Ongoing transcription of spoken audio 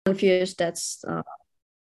confused.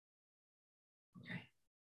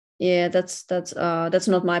 Yeah, that's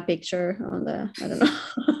not my picture on the, I don't know.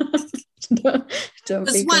 Don't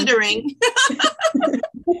Just be wondering.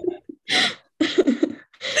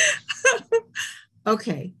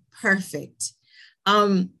 Okay, perfect.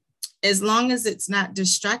 As long as it's not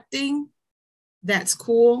distracting, that's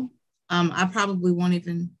cool. I probably won't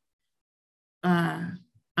even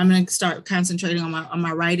I'm going to start concentrating on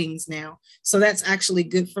my writings now. So that's actually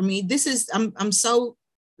good for me. I'm so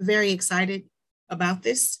very excited about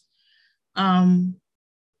this.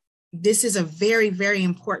 This is a very, very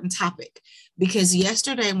important topic because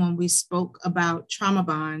yesterday when we spoke about trauma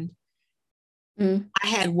bond, I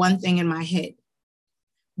had one thing in my head,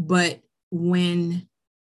 but when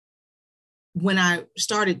I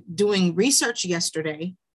started doing research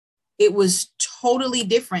yesterday, it was totally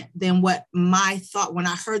different than what my thought when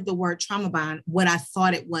I heard the word trauma bond, what I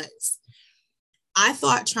thought it was. I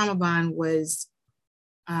thought trauma bond was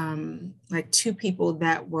like two people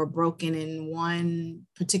that were broken in one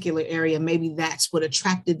particular area. Maybe that's what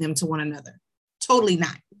attracted them to one another. Totally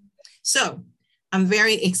not. So I'm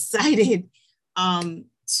very excited for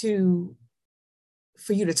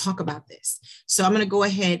you to talk about this. So I'm going to go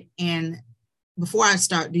ahead and before I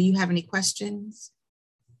start, do you have any questions?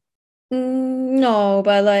 No,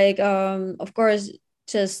 but like, of course,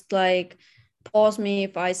 just like pause me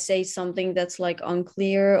if I say something that's like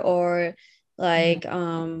unclear or like,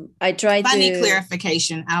 I try if I need to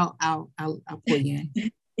clarification, I'll pull you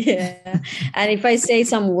in. Yeah, and if I say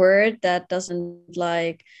some word that doesn't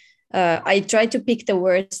like, I try to pick the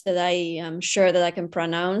words that I am sure that I can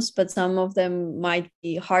pronounce, but some of them might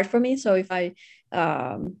be hard for me. So if I,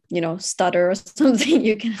 stutter or something,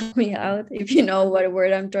 you can help me out if you know what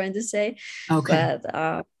word I'm trying to say. Okay.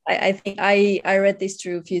 But I think I read this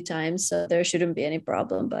through a few times, so there shouldn't be any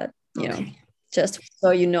problem. But Okay. Just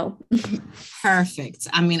so you know. Perfect.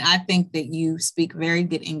 I mean, I think that you speak very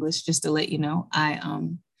good English. Just to let you know, I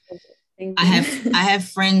have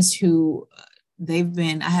friends who I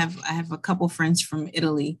have a couple friends from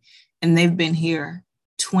Italy, and they've been here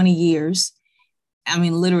 20 years. I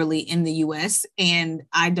mean, literally in the U.S. And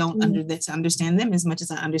I don't understand them as much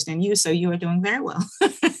as I understand you. So you are doing very well.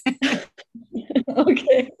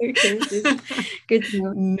 Okay. Good to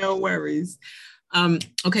know. No worries.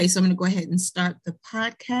 Okay, so I'm going to go ahead and start the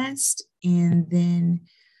podcast, and then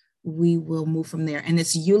we will move from there. And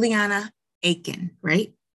it's Juliana Aiken,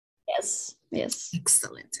 right? Yes.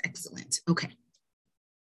 Excellent. Okay.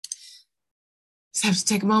 Just have to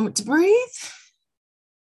take a moment to breathe.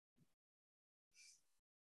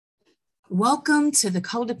 Welcome to the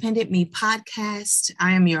Codependent Me podcast.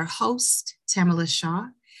 I am your host, Tamala Shaw.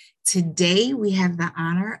 Today, we have the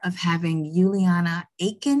honor of having Juliana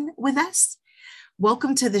Aiken with us.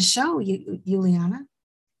 Welcome to the show, Juliana.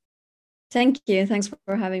 Thank you. Thanks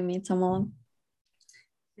for having me, Tamala.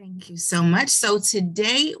 Thank you so much. So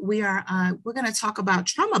today we're going to talk about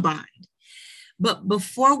trauma bond. But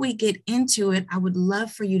before we get into it, I would love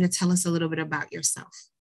for you to tell us a little bit about yourself.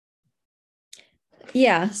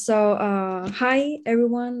 Yeah, so hi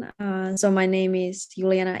everyone. So my name is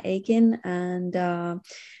Juliana Aiken, and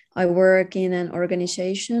I work in an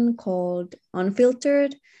organization called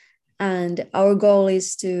Unfiltered, and our goal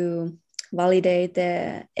is to validate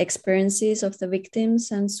the experiences of the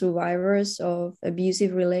victims and survivors of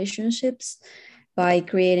abusive relationships by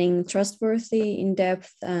creating trustworthy,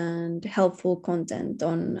 in-depth, and helpful content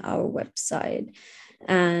on our website.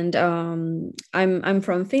 And I'm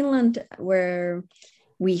from Finland, where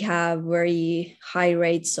we have very high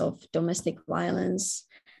rates of domestic violence,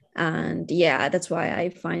 and yeah, that's why I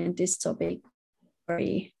find this topic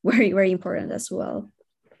very, very, very important as well.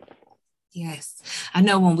 Yes, I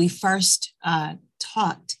know when we first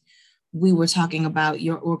talked, we were talking about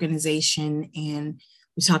your organization, and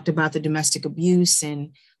we talked about the domestic abuse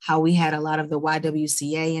and how we had a lot of the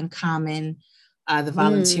YWCA in common, the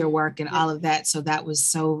volunteer work and all of that. So that was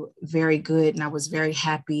so very good. And I was very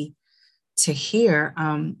happy to hear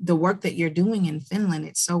the work that you're doing in Finland.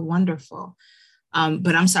 It's so wonderful.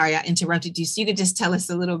 But I'm sorry, I interrupted you. So you could just tell us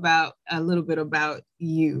a little bit about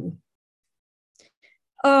you.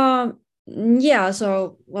 Yeah,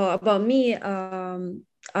 so well, about me,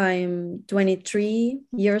 I'm 23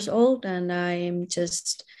 years old, and I'm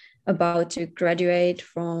just about to graduate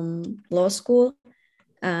from law school.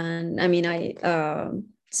 And I mean, I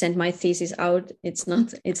sent my thesis out. It's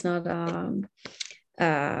not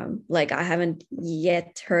like I haven't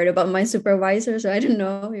yet heard about my supervisor, so I don't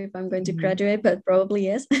know if I'm going to graduate, but probably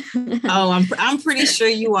yes. Oh, I'm pretty sure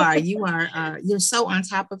you are. You're so on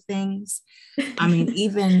top of things. I mean,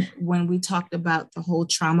 even when we talked about the whole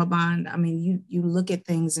trauma bond, I mean, you look at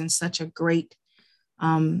things in such a great,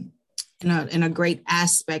 in a great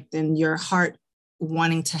aspect, and your heart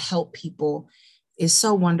wanting to help people is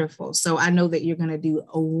so wonderful. So I know that you're going to do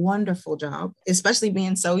a wonderful job, especially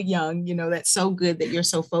being so young. You know, that's so good that you're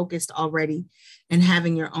so focused already and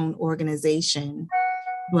having your own organization.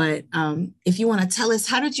 But if you want to tell us,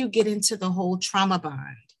 how did you get into the whole trauma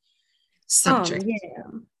bond subject?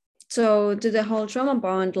 Yeah. So to the whole trauma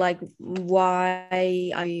bond, like why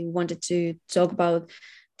I wanted to talk about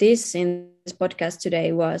this in this podcast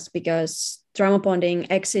today was because trauma bonding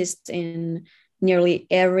exists in nearly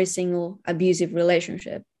every single abusive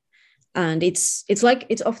relationship. And it's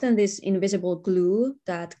often this invisible glue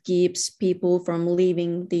that keeps people from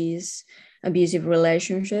leaving these abusive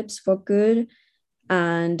relationships for good.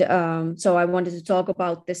 And so I wanted to talk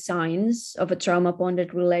about the signs of a trauma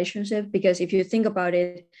bonded relationship, because if you think about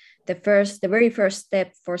it, the very first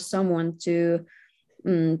step for someone to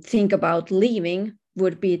think about leaving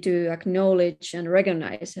would be to acknowledge and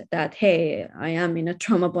recognize that, hey, I am in a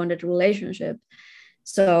trauma bonded relationship.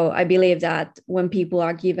 So I believe that when people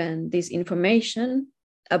are given this information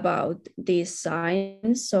about these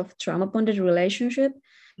signs of trauma bonded relationship,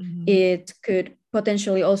 it could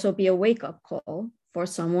potentially also be a wake-up call for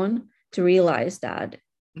someone to realize that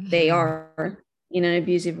they are in an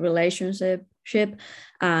abusive relationship,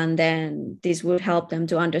 and then this would help them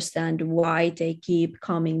to understand why they keep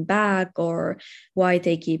coming back or why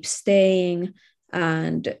they keep staying.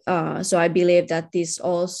 And so I believe that this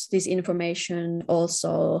information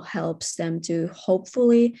also helps them to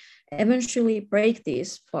hopefully eventually break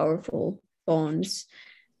these powerful bonds.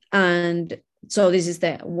 And so this is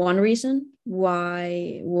the one reason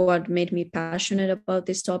what made me passionate about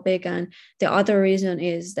this topic. And the other reason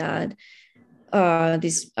is that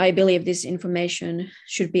I believe this information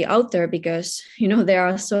should be out there because, there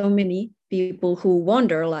are so many people who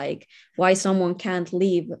wonder like why someone can't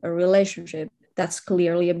leave a relationship that's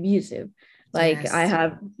clearly abusive. Like yes. I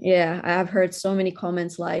have heard so many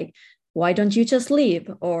comments like, why don't you just leave,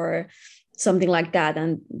 or something like that.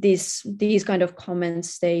 And these kind of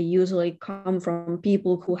comments, they usually come from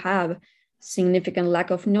people who have significant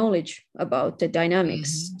lack of knowledge about the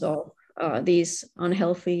dynamics of these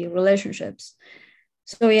unhealthy relationships.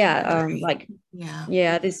 So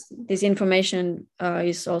this information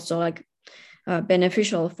is also like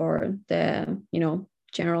beneficial for the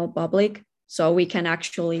general public, so we can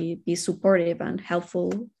actually be supportive and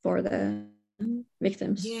helpful for the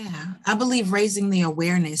victims. Yeah, I believe raising the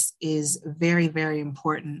awareness is very, very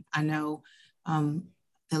important. I know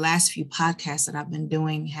the last few podcasts that I've been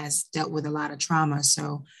doing has dealt with a lot of trauma.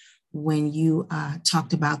 So when you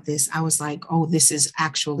talked about this, I was like, oh, this is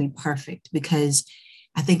actually perfect, because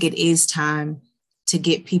I think it is time to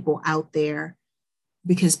get people out there,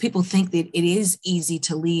 because people think that it is easy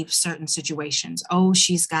to leave certain situations. Oh,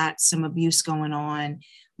 she's got some abuse going on.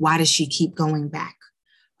 Why does she keep going back?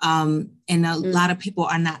 And a lot of people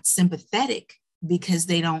are not sympathetic because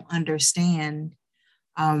they don't understand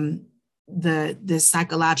the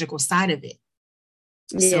psychological side of it.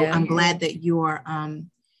 Yeah. So I'm glad that you're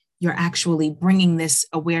actually bringing this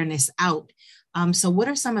awareness out. So what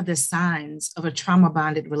are some of the signs of a trauma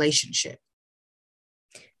bonded relationship?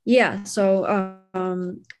 Yeah. So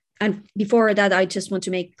and before that, I just want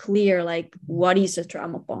to make clear like what is a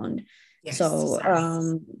trauma bond. Yes, so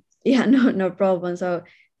no problem. So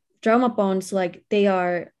trauma bonds, like they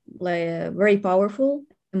are like very powerful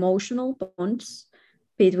emotional bonds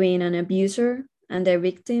between an abuser and their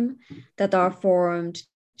victim that are formed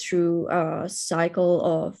through a cycle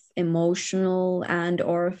of emotional and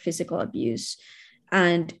or physical abuse.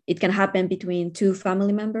 And it can happen between two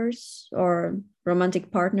family members, or romantic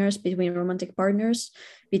partners, between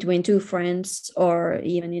two friends, or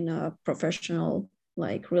even in a professional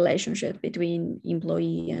like relationship between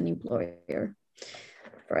employee and employer,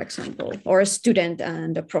 for example, or a student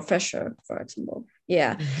and a professor, for example.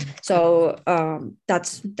 Yeah. So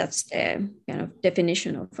that's the kind of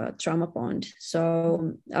definition of a trauma bond.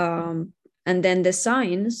 So and then the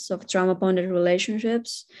signs of trauma bonded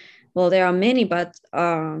relationships, well, there are many, but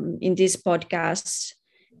in this podcast,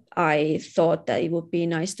 I thought that it would be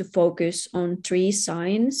nice to focus on 3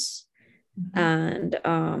 signs. And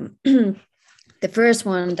the first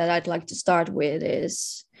one that I'd like to start with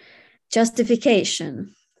is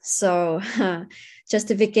justification. So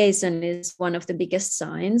justification is one of the biggest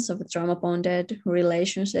signs of trauma bonded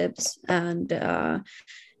relationships. And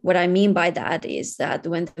what I mean by that is that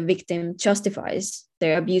when the victim justifies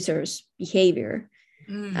their abuser's behavior,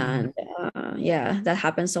 and that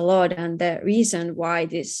happens a lot. And the reason why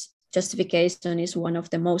this justification is one of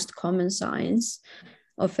the most common signs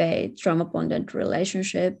of a trauma bonded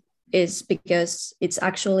relationship is because it's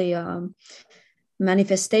actually a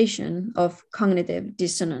manifestation of cognitive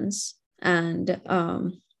dissonance. And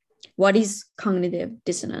what is cognitive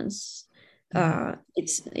dissonance?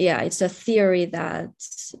 It's a theory that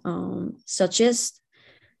suggests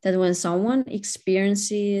that when someone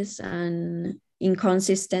experiences an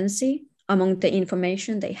inconsistency among the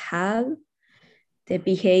information they have, the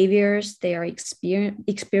behaviors they are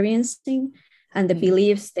experiencing, and the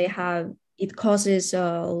beliefs they have, it causes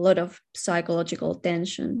a lot of psychological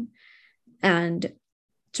tension. And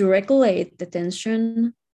to regulate the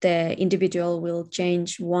tension, the individual will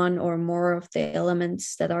change one or more of the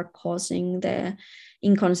elements that are causing the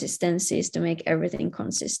inconsistencies to make everything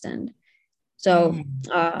consistent. So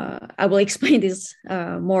I will explain this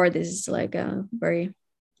more. This is like a very,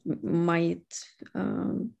 might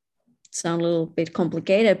sound a little bit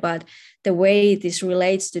complicated, but the way this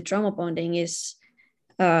relates to trauma bonding is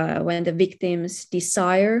when the victim's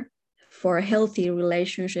desire for a healthy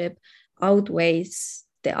relationship outweighs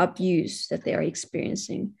the abuse that they are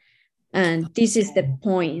experiencing. And this is the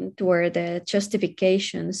point where the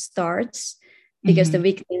justification starts, because the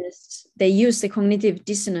victims, they use the cognitive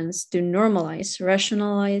dissonance to normalize,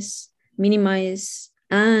 rationalize, minimize,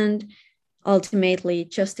 and ultimately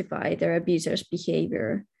justify their abuser's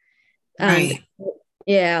behavior. And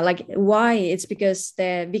like why? It's because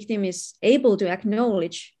the victim is able to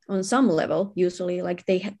acknowledge on some level, usually, like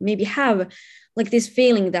they maybe have like this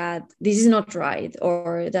feeling that this is not right,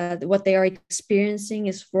 or that what they are experiencing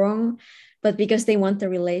is wrong. But because they want the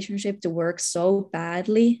relationship to work so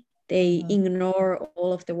badly, they ignore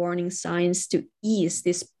all of the warning signs to ease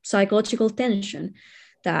this psychological tension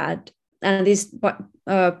and this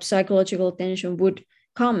psychological tension would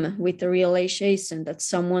come with the realization that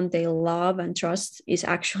someone they love and trust is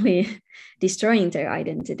actually destroying their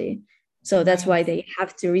identity. So that's why they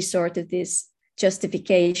have to resort to this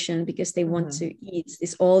justification, because they want to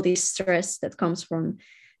ease all this stress that comes from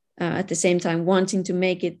at the same time wanting to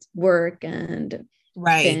make it work, and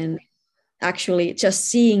then actually just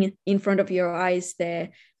seeing in front of your eyes the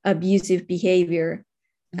abusive behavior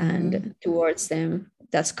and towards them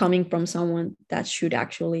that's coming from someone that should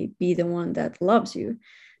actually be the one that loves you.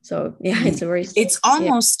 So it's a very, it's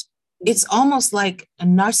almost like a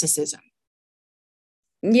narcissism.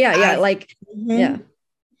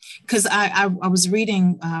 Because I was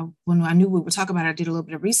reading when I knew we would talk about it, I did a little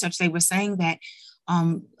bit of research. They were saying that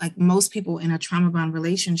like most people in a trauma bond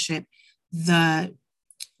relationship,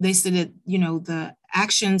 they said that, the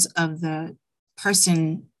actions of the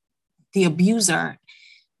person, the abuser,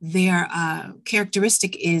 their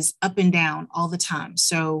characteristic is up and down all the time.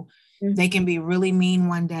 So they can be really mean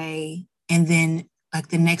one day, and then like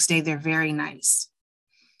the next day they're very nice.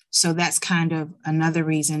 So that's kind of another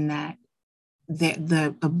reason that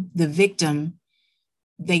the victim,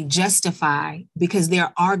 they justify, because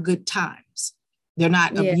there are good times. They're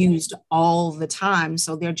not abused all the time.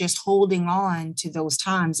 So they're just holding on to those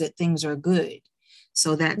times that things are good.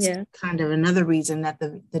 So that's kind of another reason that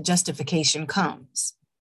the justification comes.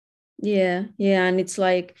 And it's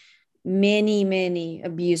like many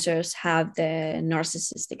abusers have the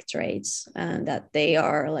narcissistic traits, and that they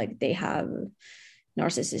have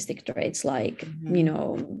narcissistic traits like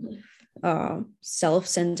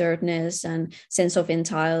self-centeredness and sense of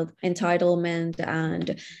entitlement,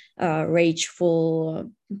 and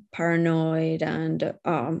rageful, paranoid, and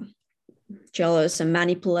jealous and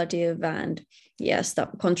manipulative, and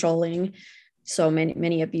stop controlling. So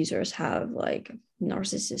many abusers have like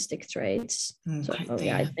narcissistic traits. So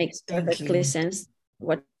it makes perfectly sense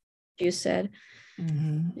what you said.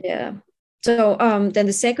 So then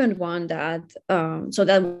the second one that so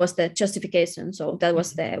that was the justification. So that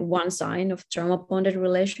was the one sign of trauma bonded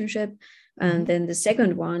relationship. And then the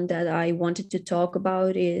second one that I wanted to talk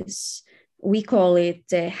about is, we call it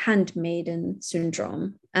the handmaiden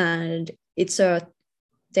syndrome. And the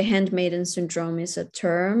handmaiden syndrome is a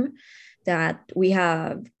term that we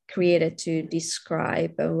have created to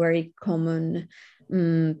describe a very common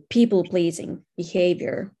people-pleasing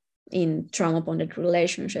behavior in trauma bonded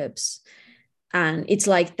relationships. And it's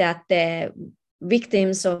like that the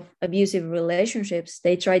victims of abusive relationships,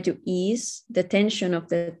 they try to ease the tension of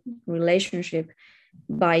the relationship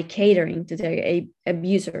by catering to their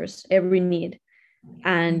abusers' every need.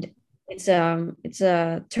 And it's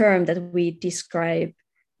a term that we describe,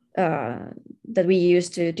 that we use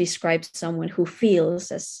to describe someone who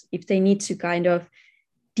feels as if they need to kind of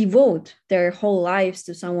devote their whole lives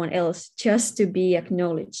to someone else just to be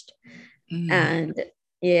acknowledged. And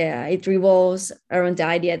yeah, it revolves around the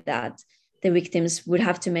idea that the victims would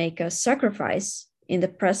have to make a sacrifice in the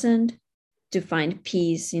present to find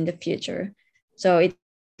peace in the future. So it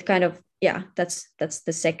kind of, yeah, that's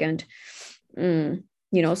the second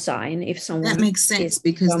sign. If someone, that makes sense,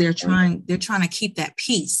 because they're trying to keep that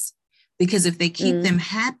peace, because if they keep them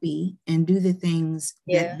happy and do the things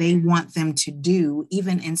that they want them to do,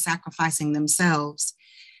 even in sacrificing themselves,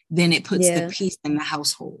 then it puts the peace in the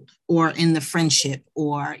household or in the friendship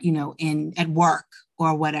or, in at work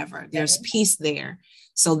or whatever. There's peace there.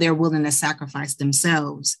 So they're willing to sacrifice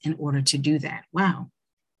themselves in order to do that. Wow.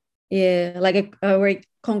 Yeah, like a very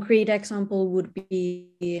concrete example would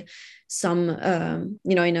be some,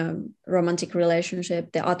 in a romantic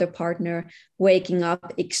relationship, the other partner waking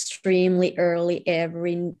up extremely early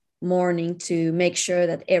every morning to make sure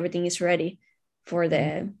that everything is ready for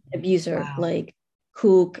the abuser. Wow. Like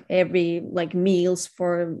cook every meals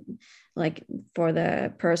for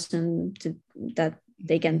the person that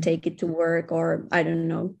they can take it to work, or I don't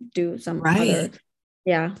know, do some other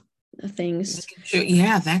things. Sure,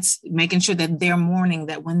 that's making sure that their morning,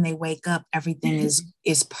 that when they wake up, everything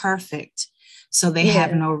is perfect, so they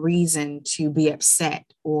have no reason to be upset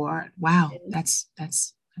or wow. That's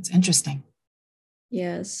interesting.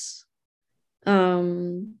 Yes.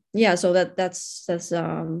 So that's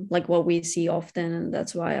like what we see often, and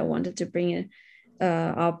that's why I wanted to bring it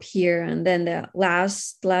up here. And then the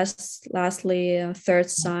lastly, third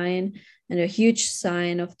sign, and a huge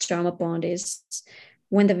sign of trauma bond, is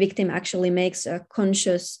when the victim actually makes a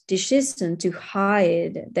conscious decision to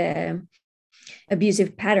hide the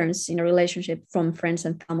abusive patterns in a relationship from friends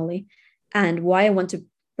and family. And why I want to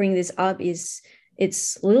bring this up is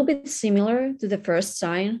it's a little bit similar to the first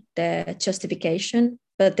sign, the justification,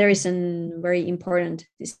 but there is a very important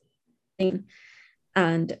thing,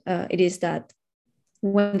 and it is that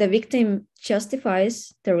when the victim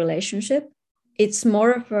justifies the relationship, it's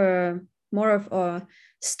more of a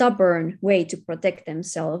stubborn way to protect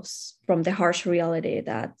themselves from the harsh reality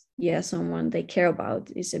that someone they care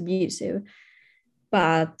about is abusive.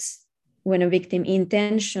 But when a victim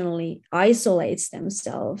intentionally isolates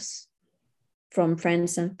themselves from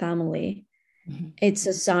friends and family, it's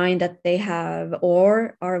a sign that they have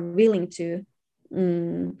or are willing to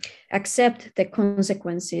accept the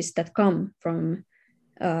consequences that come from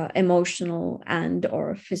emotional and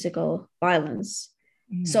or physical violence.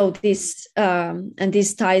 So this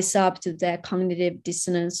ties up to the cognitive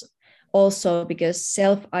dissonance also, because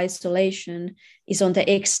self-isolation is on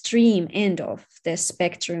the extreme end of the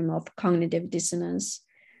spectrum of cognitive dissonance.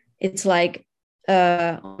 It's like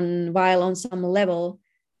while on some level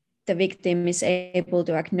the victim is able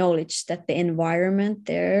to acknowledge that the environment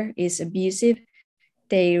there is abusive,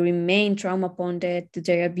 they remain trauma bonded to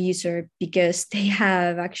their abuser because they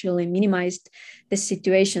have actually minimized the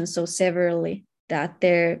situation so severely that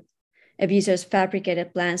their abuser's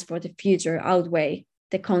fabricated plans for the future outweigh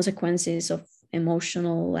the consequences of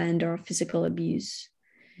emotional and or physical abuse.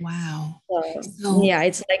 Wow. So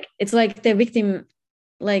it's like the victim,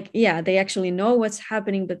 they actually know what's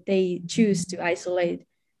happening, but they choose to isolate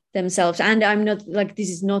themselves. And I'm not like, this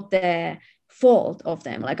is not the fault of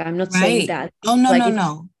them. Like, I'm not saying that. Oh, no,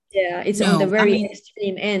 no. Yeah, it's on the very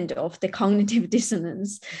extreme end of the cognitive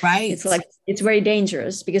dissonance. Right. It's like, it's very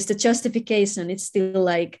dangerous, because the justification, it's still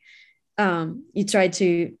like, you try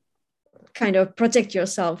to kind of protect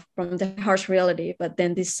yourself from the harsh reality, but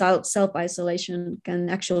then this self-isolation can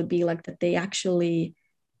actually be like that they actually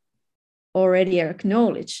already are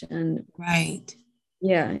acknowledged. And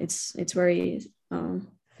it's very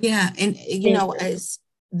and as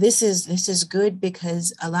this is good,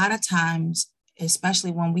 because a lot of times,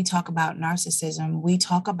 especially when we talk about narcissism, we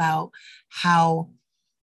talk about how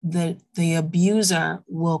the abuser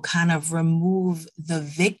will kind of remove the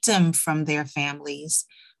victim from their families.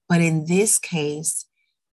 But in this case,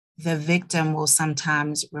 the victim will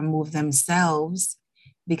sometimes remove themselves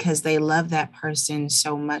because they love that person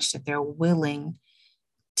so much that they're willing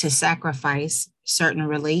to sacrifice certain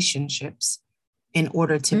relationships in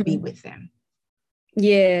order to be with them.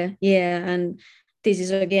 Yeah. And this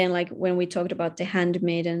is, again, like when we talked about the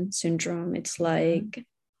handmaiden syndrome, it's like,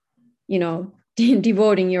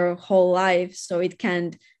 devoting your whole life. So it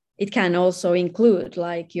can also include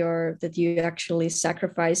like that you actually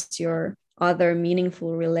sacrifice your other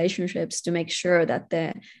meaningful relationships to make sure that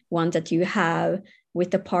the one that you have with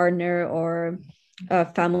the partner or a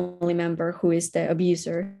family member who is the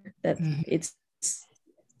abuser, that it's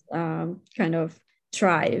kind of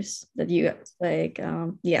thrives, that you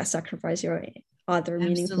sacrifice your other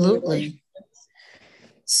meaningful relationships.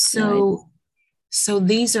 So, right? So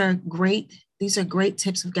these are great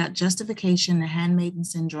tips. We've got justification, the handmaiden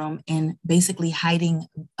syndrome, and basically hiding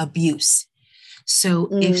abuse. So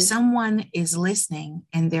if someone is listening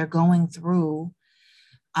and they're going through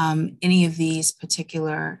any of these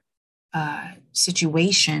particular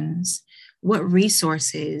situations, what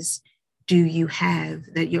resources do you have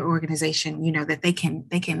that your organization, that they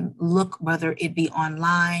can look, whether it be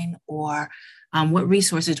online or what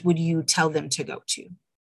resources would you tell them to go to?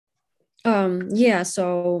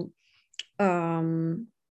 So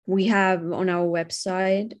we have on our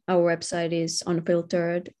website is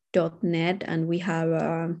unfiltered.net, and we have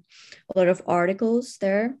a lot of articles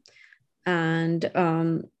there. And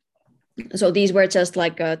so these were just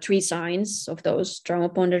like 3 signs of those trauma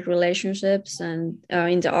bonded relationships. And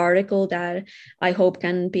in the article that I hope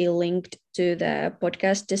can be linked to the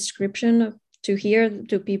podcast description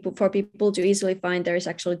for people to easily find, there's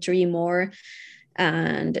actually 3 more.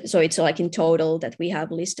 And so it's like in total that we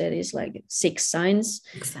have listed is like 6 signs.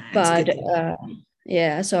 But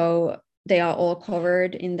so they are all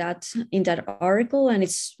covered in that article, and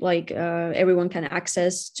it's like everyone can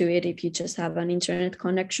access to it if you just have an internet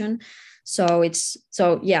connection. So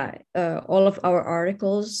all of our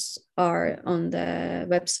articles are on the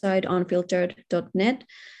website unfiltered.net.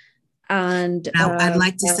 And now I'd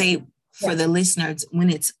like to say for the listeners,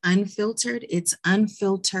 when it's unfiltered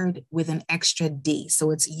with an extra D.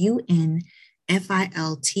 So it's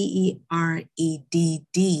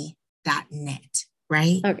unfiltered.net,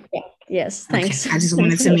 right? Okay. Yes. Thanks. Okay. I just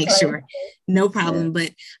wanted to make sure. No problem. Yeah.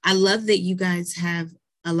 But I love that you guys have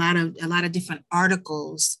a lot of different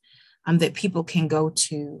articles that people can go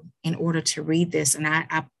to in order to read this. And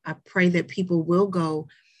I pray that people will go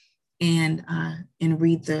and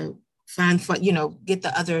read get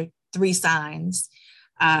the other 3 signs.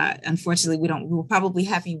 Unfortunately, we'll probably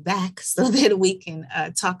have you back so that we can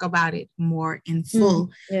talk about it more in full.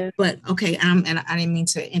 But okay, and I didn't mean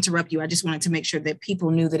to interrupt you. I just wanted to make sure that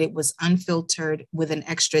people knew that it was unfiltered with an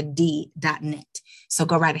extra D.net. So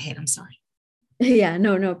go right ahead. I'm sorry. Yeah,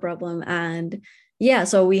 no problem. And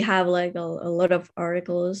so we have like a lot of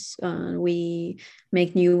articles. We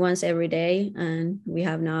make new ones every day, and we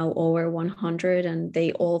have now over 100, and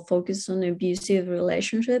they all focus on abusive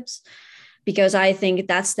relationships, because I think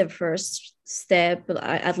that's the first step.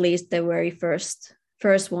 At least the very first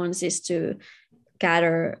ones is to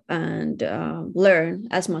gather and learn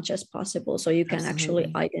as much as possible, so you can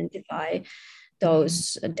actually identify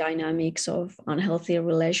those dynamics of unhealthy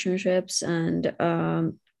relationships. And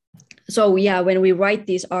when we write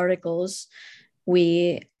these articles,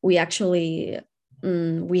 we actually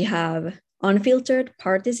we have unfiltered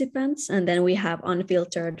participants, and then we have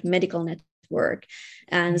unfiltered medical network.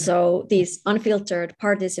 And so these unfiltered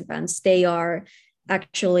participants, they are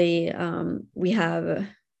actually we have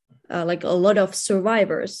like a lot of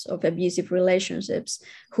survivors of abusive relationships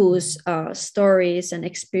whose stories and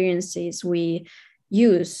experiences we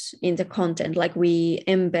use in the content, like we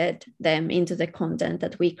embed them into the content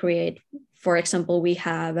that we create. For example, we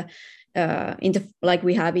have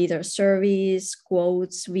we have either surveys,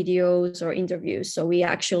 quotes, videos, or interviews. So we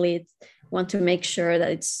actually want to make sure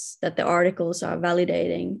that the articles are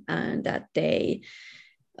validating, and that they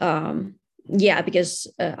because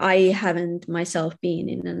I haven't myself been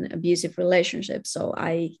in an abusive relationship, so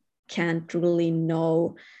I can't really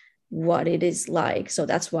know what it is like. So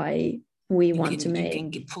that's why we want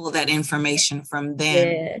to pull that information from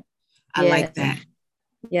them. I like that.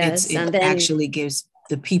 Yes. It actually gives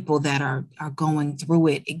the people that are going through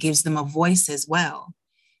it, it gives them a voice as well,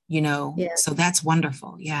 so that's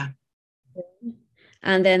wonderful. Yeah.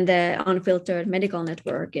 And then the unfiltered medical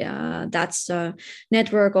network, that's a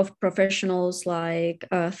network of professionals like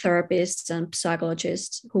therapists and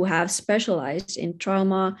psychologists who have specialized in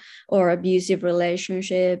trauma or abusive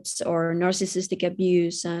relationships or narcissistic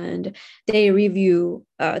abuse, and they review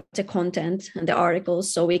the content and the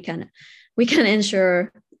articles so we can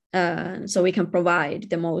ensure so we can provide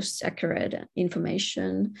the most accurate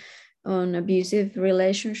information on abusive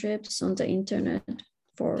relationships on the internet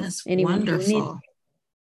for anyone who needs.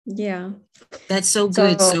 Yeah, that's so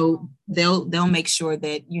good. So they'll make sure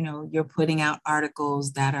that you're putting out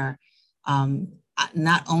articles that are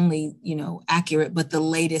not only accurate, but the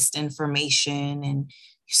latest information. And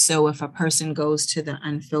so if a person goes to the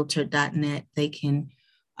unfiltered.net, they can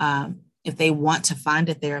if they want to find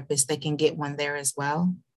a therapist, they can get one there as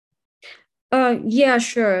well. Yeah,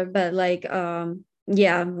 sure, but like we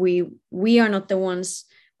are not the ones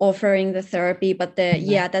offering the therapy, but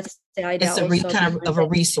that's the idea. It's kind of a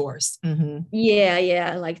resource. Mm-hmm.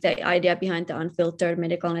 Yeah. Like the idea behind the unfiltered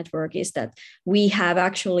medical network is that we have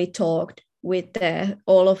actually talked with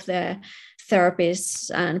all of the therapists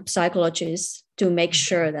and psychologists to make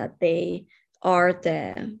sure that they are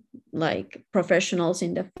the like professionals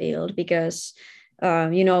in the field, because there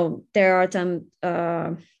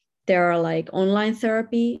are like online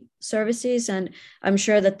therapy services, and I'm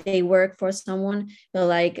sure that they work for someone, but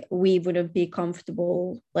like we wouldn't be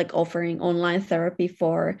comfortable like offering online therapy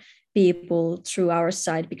for people through our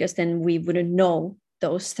site, because then we wouldn't know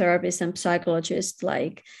those therapists and psychologists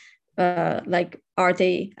like are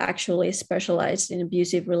they actually specialized in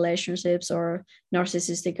abusive relationships or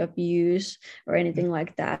narcissistic abuse or anything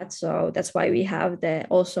like that. So that's why we have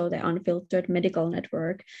also the Unfiltered Medical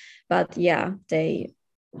Network. But yeah, they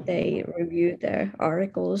review their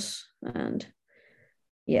articles, and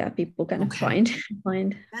yeah, people can find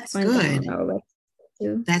That's find good. them on our website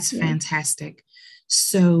too. That's fantastic.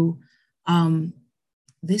 So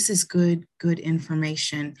this is good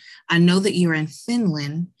information. I know that you're in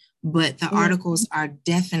Finland, but the articles are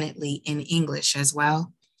definitely in English as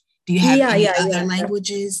well. Do you have any other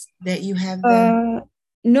languages that you have there?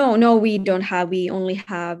 No, we don't have. We only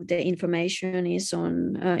have the information is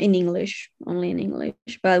on in English, only in English.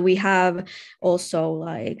 But we have also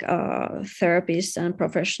like therapists and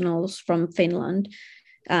professionals from Finland,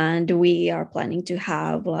 and we are planning to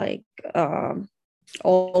have like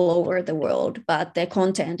all over the world, but the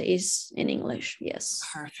content is in English. Yes.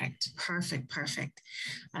 Perfect.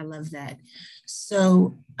 I love that.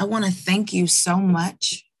 So I want to thank you so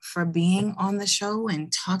much for being on the show and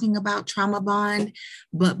talking about Trauma Bond.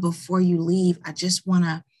 But before you leave, I just want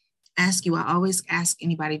to ask you, I always ask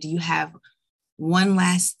anybody, do you have one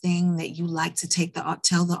last thing that you like to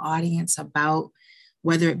tell the audience about,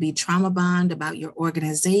 whether it be Trauma Bond, about your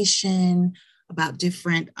organization, about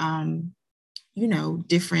different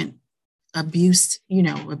different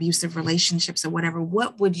abusive relationships or whatever?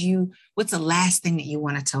 What's the last thing that you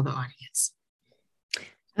want to tell the audience?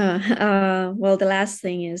 Well, the last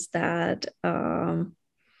thing is that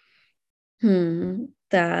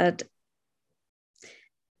that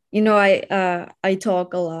I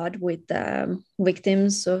talk a lot with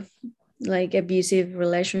victims of like abusive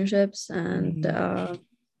relationships, and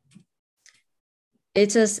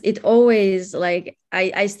it always like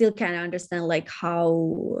I still can't understand like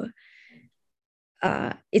how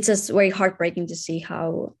it's just very heartbreaking to see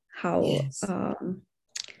how yes.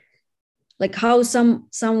 Like how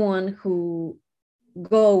someone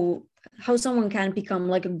can become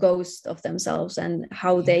like a ghost of themselves, and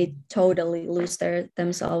how they totally lose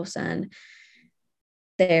themselves and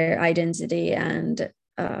their identity. And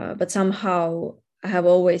but somehow I have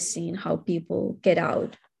always seen how people get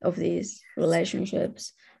out of these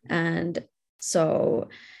relationships. And so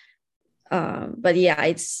but yeah,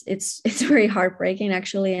 it's very heartbreaking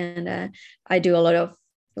actually. And I do a lot of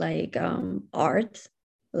like art,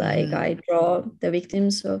 like I draw the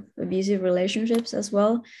victims of abusive relationships as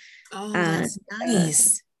well. Oh, that's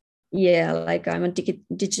nice. Yeah, like I'm a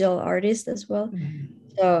digital artist as well.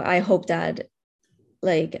 So I hope that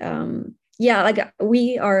like like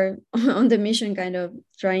we are on the mission, kind of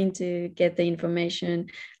trying to get the information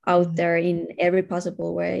out there in every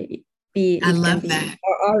possible way. I love that.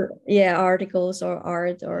 Articles or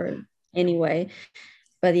art or anyway.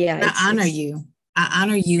 But yeah, I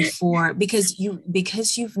honor you for because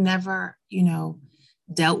you've never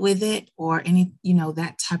dealt with it or any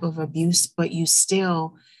that type of abuse, but you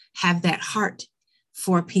still have that heart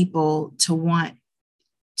for people to want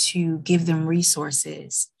to give them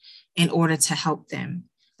resources in order to help them.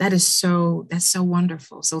 That's so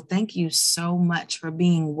wonderful. So thank you so much for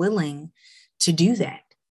being willing to do that.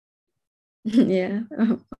 Yeah,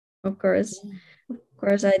 of course. Of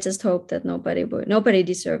course, I just hope that nobody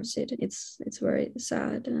deserves it. It's very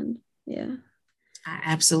sad. And yeah, I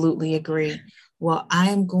absolutely agree. Well, I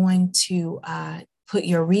am going to put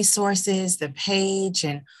your resources, the page,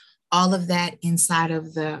 and all of that inside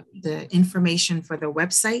of the information for the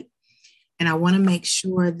website. And I want to make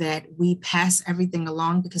sure that we pass everything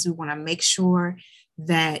along, because we want to make sure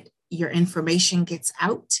that your information gets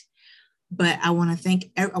out. But I want to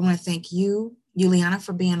thank you, Juliana,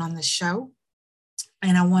 for being on the show.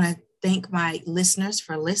 And I want to thank my listeners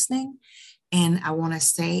for listening. And I want to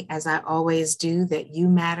say, as I always do, that you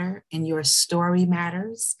matter and your story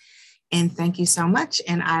matters. And thank you so much.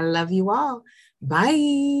 And I love you all.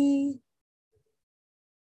 Bye.